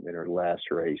in her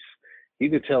last race. you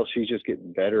could tell she's just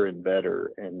getting better and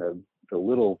better. And the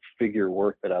little figure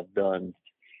work that I've done,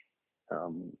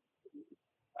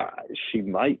 she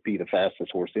might be the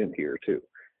fastest horse in here too.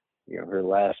 Her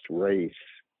last race,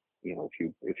 if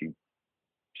you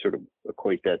sort of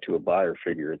equate that to a buyer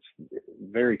figure, it's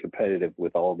very competitive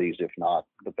with all these, if not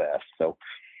the best. So,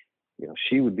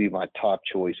 she would be my top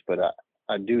choice, but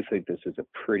I do think this is a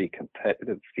pretty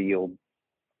competitive field.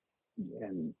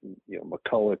 And,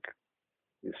 McCulloch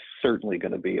is certainly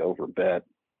going to be overbet.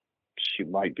 She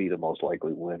might be the most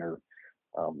likely winner.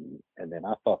 And then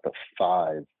I thought the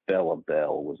 5, Bella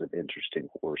Bell, was an interesting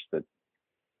horse that,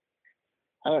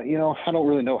 I don't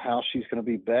really know how she's going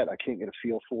to be bet. I can't get a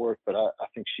feel for it, but I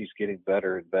think she's getting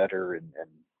better and better, and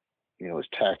is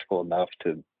tactical enough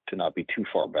to not be too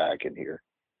far back in here.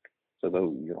 So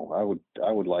though,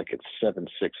 I would like it 7-6-5,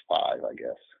 I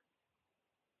guess.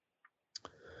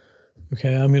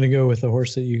 Okay, I'm going to go with the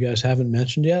horse that you guys haven't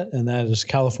mentioned yet, and that is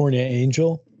California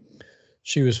Angel.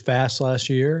 She was fast last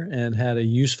year and had a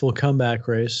useful comeback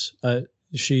race.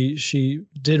 She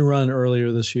did run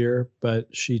earlier this year, but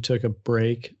she took a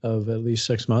break of at least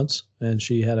 6 months, and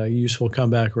she had a useful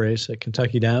comeback race at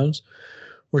Kentucky Downs,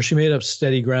 where she made up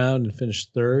steady ground and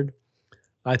finished 3rd.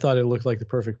 I thought it looked like the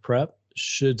perfect prep.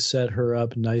 Should set her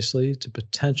up nicely to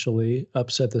potentially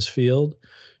upset this field.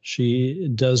 She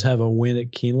does have a win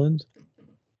at Keeneland.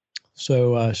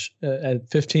 So at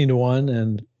 15-1,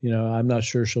 and I'm not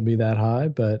sure she'll be that high,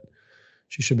 but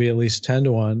she should be at least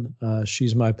 10-1.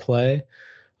 She's my play.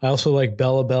 I also like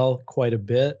Bella Bell quite a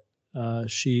bit.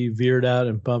 She veered out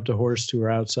and bumped a horse to her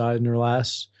outside in her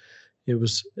last. It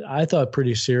was, I thought,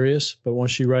 pretty serious, but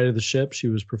once she righted the ship, she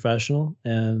was professional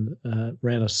and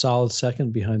ran a solid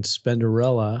second behind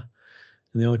Spenderella.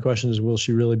 And the only question is, will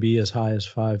she really be as high as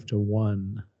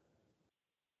 5-1?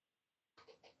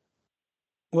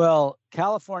 Well,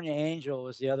 California Angel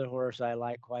was the other horse I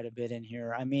like quite a bit in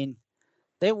here. I mean,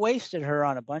 they wasted her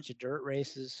on a bunch of dirt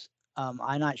races.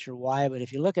 I'm not sure why, but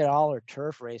if you look at all her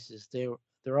turf races,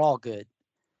 they're all good,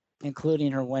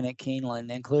 including her win at Keeneland,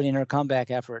 including her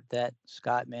comeback effort that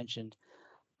Scott mentioned.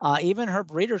 Even her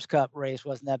Breeders' Cup race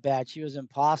wasn't that bad. She was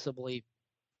impossibly,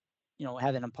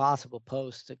 had an impossible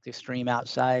post at the extreme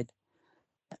outside.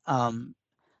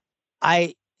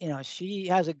 She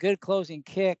has a good closing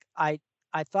kick.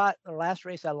 I thought the last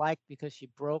race I liked because she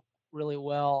broke really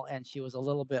well and she was a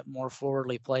little bit more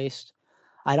forwardly placed.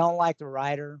 I don't like the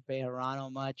rider,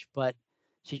 Bejarano, much, but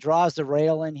she draws the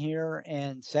rail in here,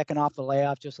 and second off the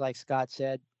layoff, just like Scott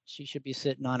said, she should be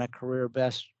sitting on a career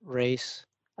best race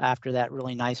after that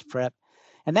really nice prep.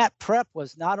 And that prep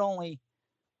was not only,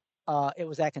 it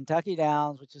was at Kentucky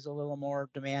Downs, which is a little more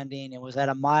demanding. It was at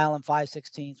 1 mile and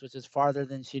 5/16, which is farther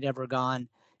than she'd ever gone.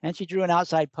 And she drew an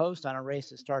outside post on a race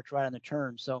that starts right on the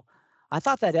turn. So I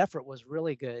thought that effort was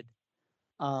really good.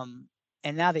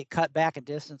 And now they cut back a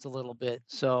distance a little bit.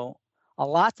 So a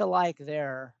lot to like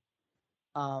there.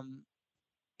 And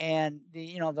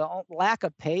the lack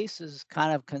of pace is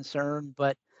kind of concerned,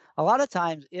 but a lot of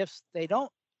times if they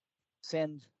don't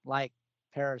send like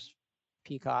Paris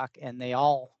Peacock and they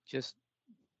all just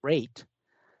rate,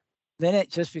 then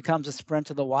it just becomes a sprint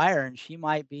to the wire, and she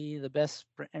might be the best.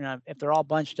 If they're all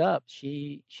bunched up,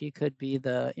 she could be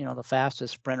the the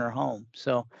fastest sprinter home.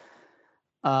 So,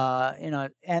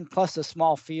 and plus the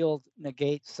small field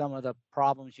negates some of the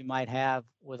problems you might have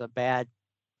with a bad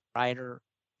rider,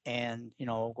 and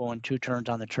going 2 turns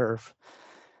on the turf.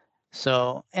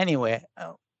 So anyway,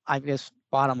 I guess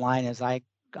bottom line is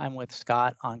I'm with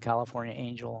Scott on California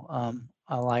Angel.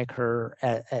 I like her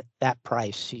at that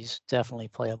price. She's definitely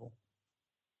playable.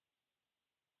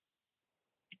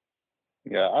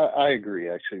 Yeah, I agree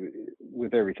actually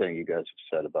with everything you guys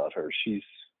have said about her. She's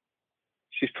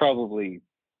probably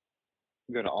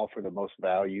going to offer the most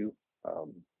value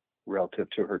relative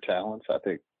to her talents. I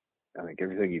think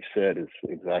everything you've said is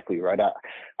exactly right.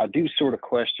 I do sort of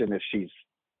question if she's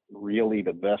really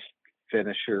the best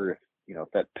finisher. If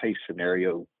that pace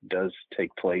scenario does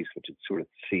take place, which it sort of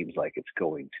seems like it's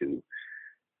going to,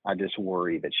 I just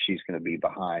worry that she's going to be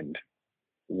behind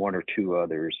 1 or 2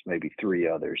 others, maybe 3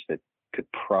 others that could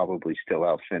probably still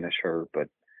outfinish her, but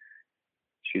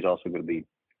she's also going to be,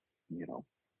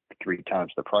 3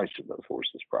 times the price of those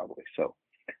horses probably. So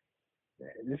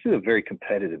this is a very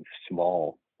competitive,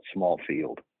 small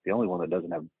field. The only one that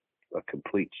doesn't have a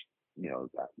complete,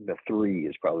 the 3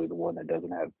 is probably the one that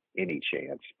doesn't have any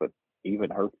chance, but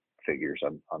even her figures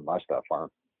on my stuff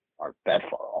aren't that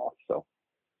far off. So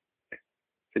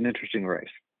it's an interesting race.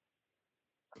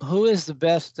 Who is the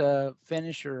best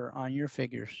finisher on your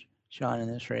figures, Sean,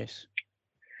 in this race?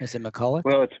 Is it McCulloch?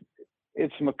 Well,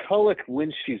 it's McCulloch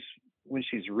when she's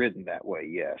she's ridden that way,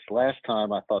 yes. Last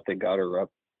time I thought they got her up,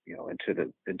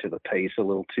 into the pace a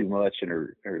little too much, and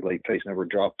her late pace never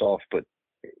dropped off. But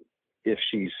if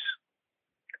she's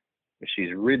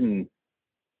ridden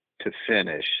to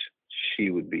finish, she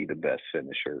would be the best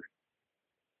finisher.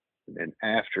 And then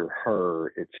after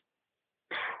her, it's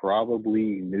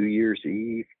probably New Year's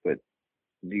Eve, but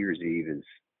New Year's Eve is,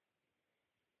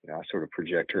 I sort of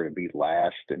project her to be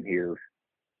last in here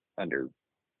under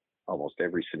almost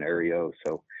every scenario.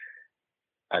 So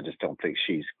I just don't think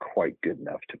she's quite good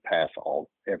enough to pass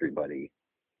everybody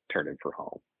turning for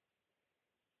home.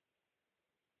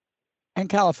 And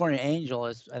California Angel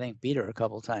has, I think, beat her a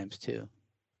couple times too.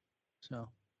 So.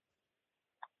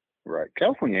 Right.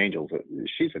 California Angel,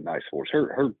 she's a nice horse.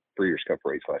 Her Breeders' Cup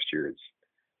race last year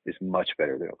is much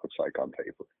better than it looks like on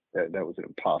paper. That was an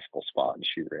impossible spot, and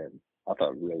she ran, I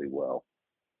thought, really well.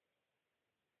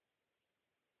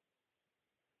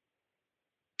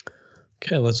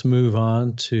 Okay, let's move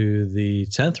on to the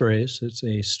 10th race. It's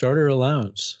a starter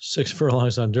allowance, 6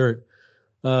 furlongs on dirt.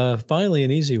 Finally,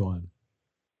 an easy one.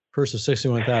 Purse of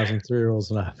 61,000,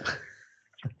 3-year-olds and up.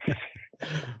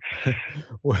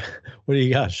 What do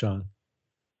you got, Sean?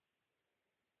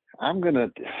 I'm going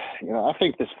to, I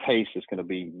think this pace is going to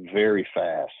be very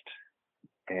fast.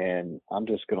 And I'm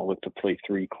just going to look to play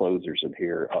 3 closers in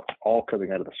here, all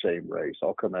coming out of the same race,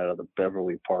 all coming out of the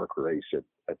Beverly Park race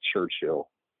at Churchill.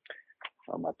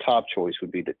 My top choice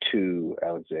would be the 2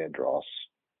 Alexandros.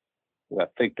 I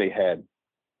think they had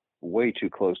way too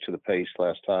close to the pace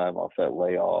last time off that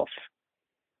layoff.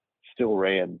 Still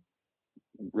ran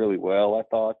really well, I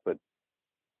thought, but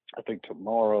I think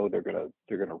tomorrow they're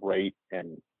gonna rate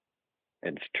and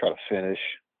try to finish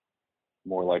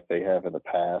more like they have in the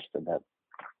past. And that,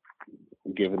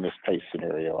 given this pace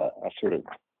scenario, I sort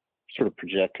of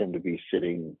project him to be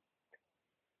sitting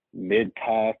mid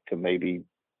pack to maybe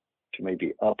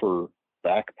upper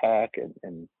back pack,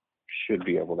 and should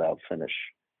be able to outfinish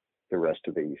the rest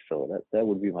of these. So that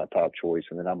would be my top choice.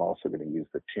 And then I'm also going to use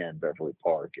the 10 Beverly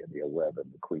Park and the 11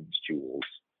 the Queen's Jewels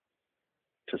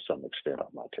to some extent on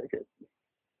my ticket.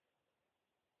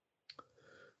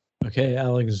 Okay,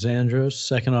 Alexandros,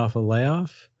 second off a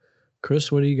layoff.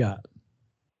 Chris, what do you got?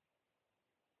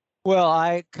 Well,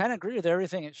 I kind of agree with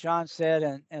everything that Sean said,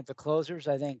 and the closers,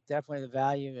 I think definitely the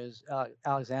value is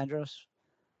Alexandros.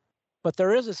 But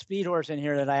there is a speed horse in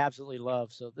here that I absolutely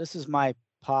love. So this is my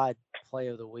pod play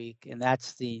of the week, and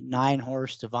that's the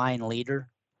 9-horse Divine Leader.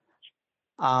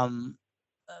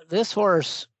 This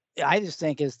horse, I just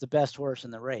think, is the best horse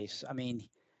in the race. I mean,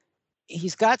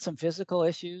 he's got some physical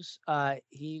issues.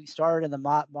 He started in the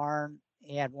Mott Barn.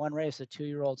 He had one race, a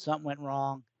 2-year-old, something went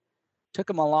wrong. Took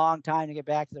him a long time to get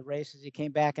back to the races. He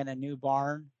came back in a new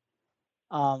barn.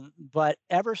 But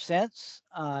ever since,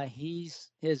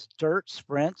 his dirt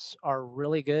sprints are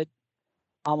really good.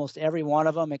 Almost every one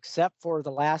of them, except for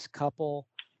the last couple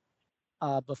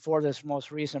before this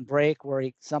most recent break where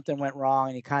something went wrong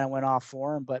and he kind of went off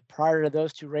form. But prior to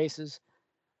those 2 races,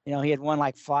 he had won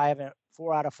like 4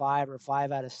 out of 5 or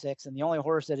 5 out of 6. And the only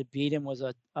horse that had beat him was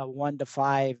a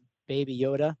 1-5 Baby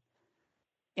Yoda.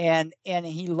 And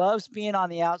he loves being on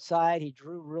the outside. He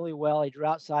drew really well. He drew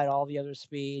outside all the other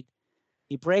speed.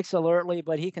 He breaks alertly,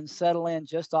 but he can settle in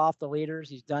just off the leaders.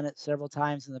 He's done it several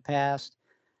times in the past.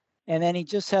 And then he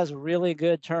just has a really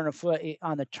good turn of foot.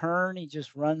 On the turn, he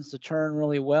just runs the turn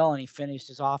really well, and he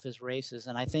finishes off his races.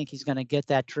 And I think he's going to get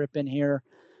that trip in here.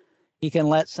 He can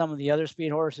let some of the other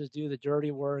speed horses do the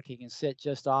dirty work. He can sit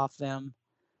just off them,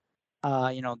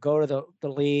 go to the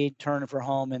lead, turn it for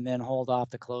home, and then hold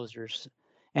off the closers.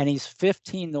 And he's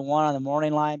 15-1 on the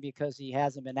morning line because he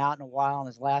hasn't been out in a while, and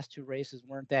his last 2 races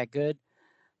weren't that good.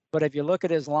 But if you look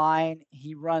at his line,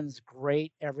 he runs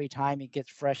great every time he gets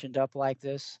freshened up like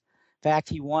this. In fact,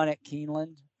 he won at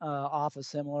Keeneland off a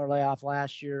similar layoff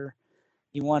last year.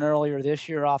 He won earlier this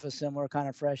year off a similar kind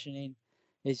of freshening.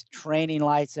 His training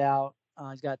lights out.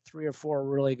 He's got 3 or 4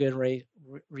 really good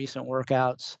recent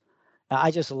workouts. I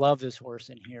just love this horse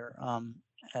in here.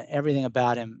 Everything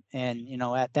about him. And,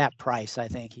 at that price, I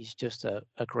think he's just a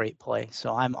great play.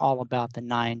 So I'm all about the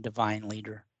 9 Divine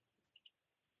Leader.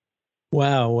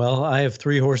 Wow. Well, I have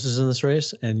 3 horses in this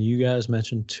race, and you guys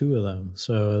mentioned 2 of them.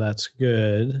 So that's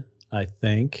good, I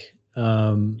think.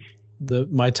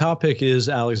 My top pick is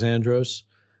Alexandros,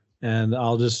 and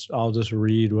I'll just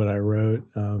read what I wrote,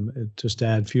 just to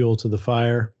add fuel to the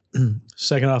fire.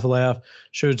 Second off a layoff,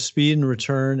 showed speed and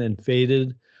return and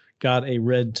faded. Got a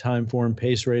red time form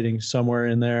pace rating somewhere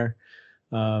in there,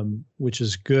 which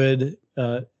is good.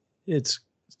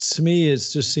 To me, it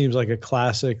just seems like a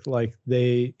classic. Like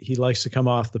he likes to come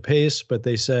off the pace, but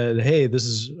they said, "Hey, this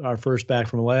is our first back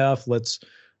from a layoff. Let's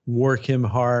work him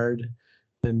hard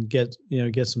and get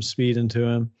some speed into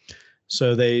him.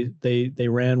 So they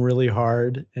ran really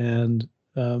hard, and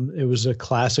it was a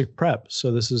classic prep.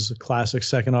 So this is a classic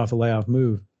second off a layoff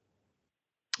move.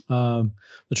 The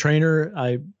trainer,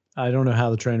 I don't know how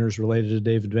the trainer is related to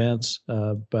David Vance,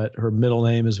 but her middle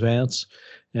name is Vance,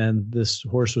 and this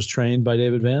horse was trained by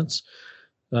David Vance.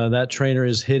 That trainer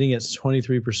is hitting at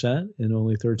 23% in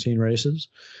only 13 races.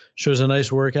 Shows a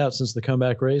nice workout since the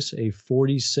comeback race, a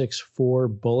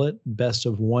 46.4 bullet, best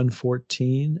of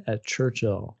 114 at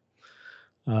Churchill.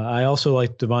 I also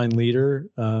like Divine Leader.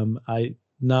 I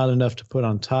not enough to put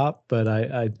on top, but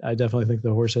I definitely think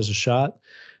the horse has a shot.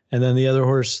 And then the other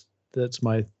horse that's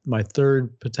my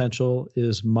third potential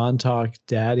is Montauk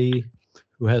Daddy,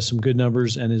 who has some good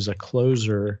numbers and is a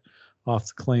closer off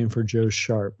the claim for Joe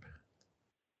Sharp.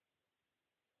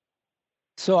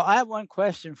 So I have one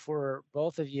question for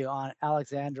both of you on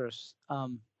Alexandros.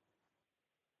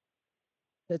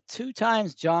 The 2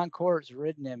 times John Court's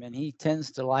ridden him, and he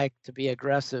tends to like to be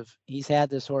aggressive. He's had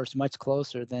this horse much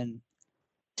closer than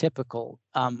typical.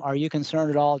 Are you concerned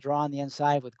at all drawing the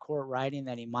inside with Court riding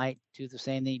that he might do the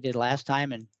same thing he did last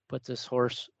time and put this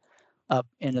horse up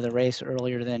into the race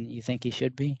earlier than you think he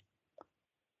should be?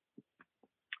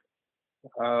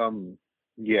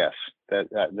 Yes, that's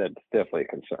definitely a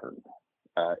concern.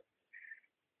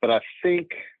 But I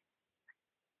think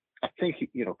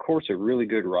Court's a really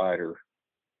good rider,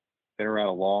 been around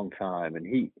a long time, and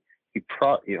he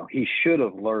should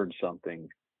have learned something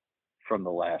from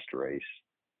the last race,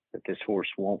 that this horse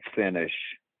won't finish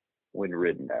when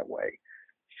ridden that way.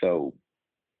 So,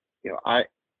 I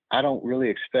don't really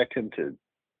expect him to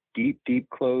deep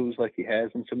close like he has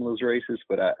in some of those races,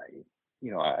 but I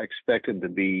expect him to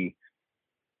be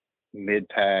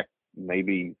mid-pack,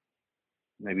 maybe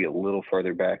a little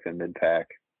further back than mid-pack,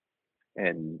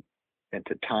 and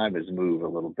to time his move a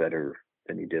little better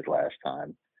than he did last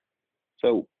time.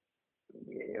 So,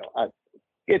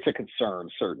 it's a concern,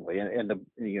 certainly, and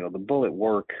the bullet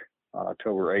work on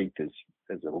October 8th is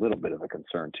a little bit of a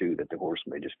concern too, that the horse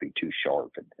may just be too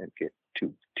sharp and get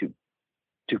too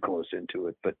close into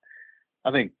it. But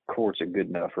I think Court's a good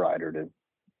enough rider to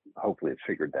hopefully have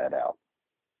figured that out.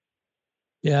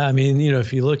 Yeah, I mean,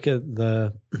 if you look at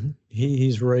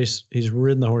he's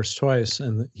ridden the horse twice,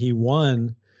 and he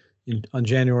won on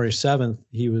January 7th.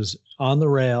 He was on the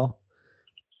rail,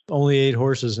 only 8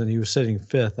 horses, and he was sitting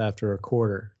 5th after a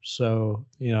quarter. So,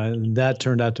 and that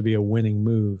turned out to be a winning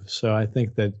move. So I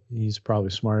think that he's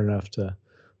probably smart enough to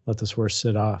let this horse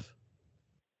sit off.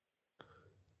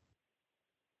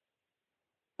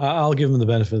 I'll give him the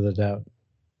benefit of the doubt.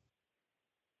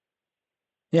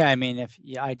 Yeah, I mean,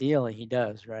 ideally he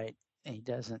does, right? And he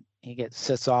doesn't. He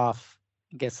sits off,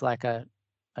 gets like a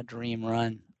dream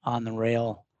run on the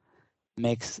rail,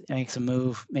 makes a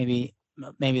move, maybe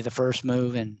the first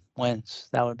move, and wins.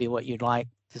 That would be what you'd like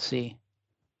to see.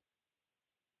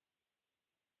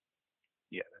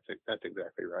 Yeah, that's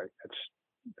exactly right. That's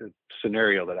the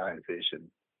scenario that I envision,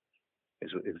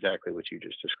 is exactly what you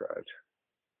just described.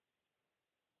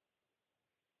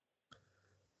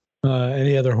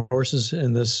 Any other horses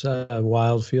in this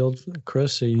wild field,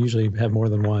 Chris? You usually have more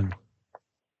than one.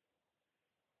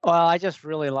 Well, I just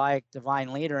really like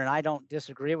Divine Leader, and I don't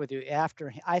disagree with you.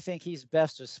 I think he's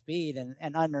best of speed,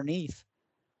 and underneath,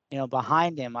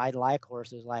 behind him, I like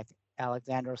horses like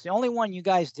Alexandros. The only one you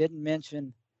guys didn't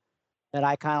mention that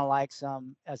I kind of like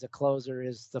some as a closer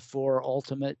is the 4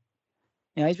 Ultimate.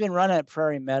 He's been running at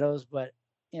Prairie Meadows, but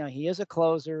he is a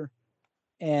closer,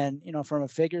 and from a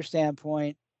figure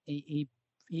standpoint, he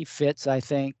fits, I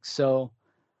think. So,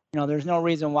 there's no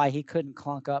reason why he couldn't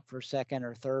clunk up for second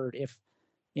or third if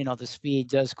the speed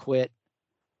does quit.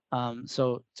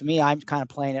 So to me, I'm kind of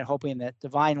playing it, hoping that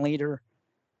Divine Leader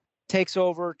takes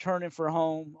over, turning for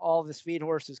home, all the speed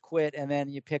horses quit, and then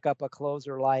you pick up a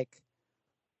closer like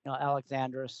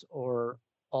Alexandros or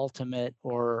Ultimate,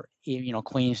 or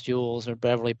Queen's Jewels or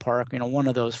Beverly Park. One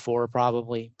of those 4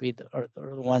 probably be the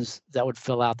ones that would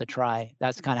fill out the try.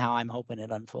 That's kind of how I'm hoping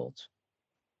it unfolds.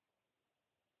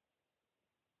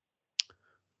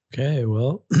 Okay,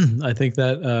 well, I think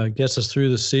that gets us through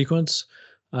the sequence.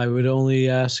 I would only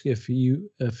ask if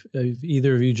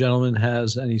either of you gentlemen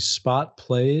has any spot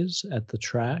plays at the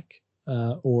track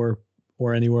or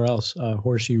anywhere else, a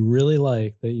horse you really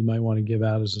like that you might want to give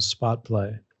out as a spot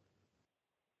play.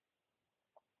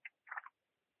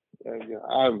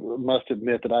 I must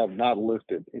admit that I have not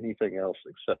looked at anything else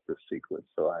except this sequence,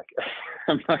 so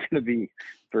I'm not going to be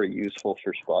very useful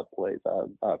for spot plays.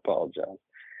 I apologize.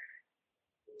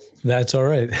 That's all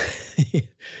right.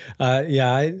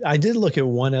 Yeah, I did look at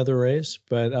one other race,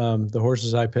 but the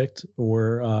horses I picked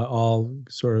were all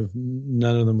sort of,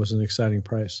 none of them was an exciting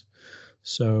price.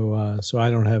 So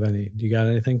I don't have any. Do you got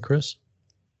anything, Chris?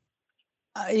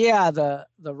 Yeah, the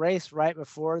race right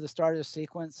before the start of the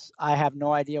sequence, I have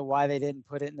no idea why they didn't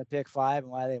put it in the pick 5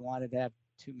 and why they wanted to have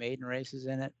 2 maiden races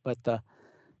in it. But the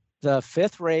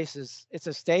 5th race it's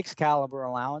a stakes caliber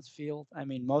allowance field. I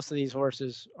mean, most of these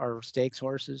horses are stakes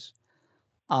horses.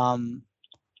 And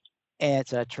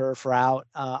it's a turf route.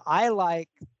 I like,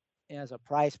 as a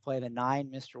price play, the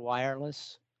 9 Mr.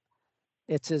 Wireless.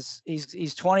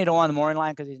 He's 20 to 1 the morning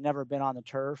line because he's never been on the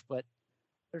turf, but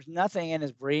there's nothing in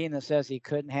his breeding that says he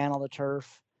couldn't handle the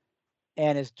turf,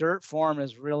 and his dirt form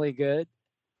is really good.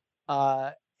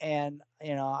 And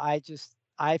I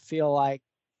feel like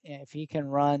if he can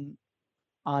run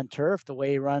on turf the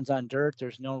way he runs on dirt,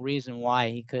 there's no reason why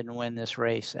he couldn't win this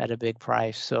race at a big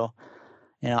price. So,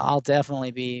 I'll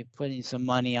definitely be putting some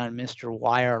money on Mr.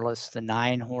 Wireless, the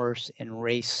 9 horse in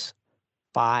race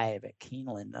 5 at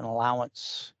Keeneland, an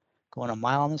allowance going a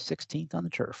mile on the 16th on the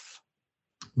turf.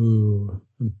 Ooh,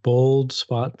 bold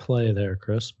spot play there,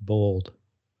 Chris. Bold.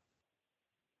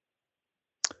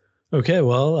 Okay,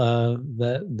 well,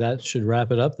 that should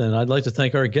wrap it up then. I'd like to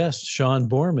thank our guest, Sean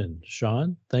Borman.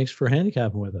 Sean, thanks for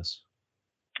handicapping with us.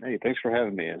 Hey, thanks for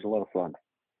having me. It was a lot of fun.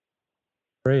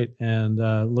 Great, and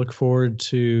look forward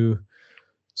to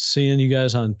seeing you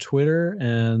guys on Twitter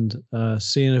and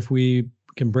seeing if we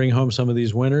can bring home some of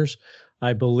these winners.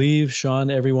 I believe,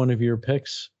 Sean, every one of your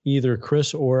picks, either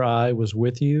Chris or I, was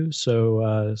with you.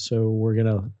 So we're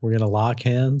gonna lock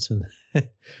hands and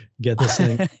get this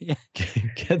thing,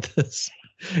 get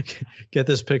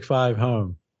this pick 5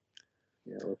 home.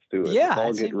 Yeah, let's do it. Yeah,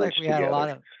 it seemed like we had a lot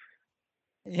of.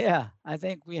 Yeah, I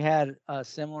think we had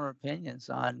similar opinions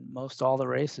on most all the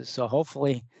races. So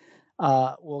hopefully,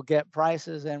 we'll get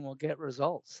prices and we'll get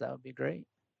results. That would be great.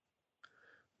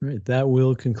 Right, that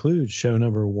will conclude show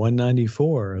number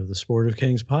 194 of the Sport of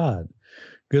Kings pod.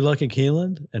 Good luck at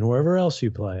Keeneland and wherever else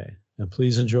you play, and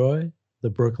please enjoy the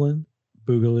Brooklyn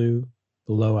Boogaloo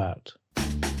Blowout.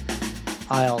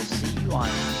 I'll see you on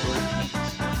Sport of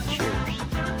Kings. Cheers.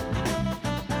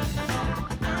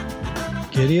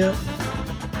 Giddy up.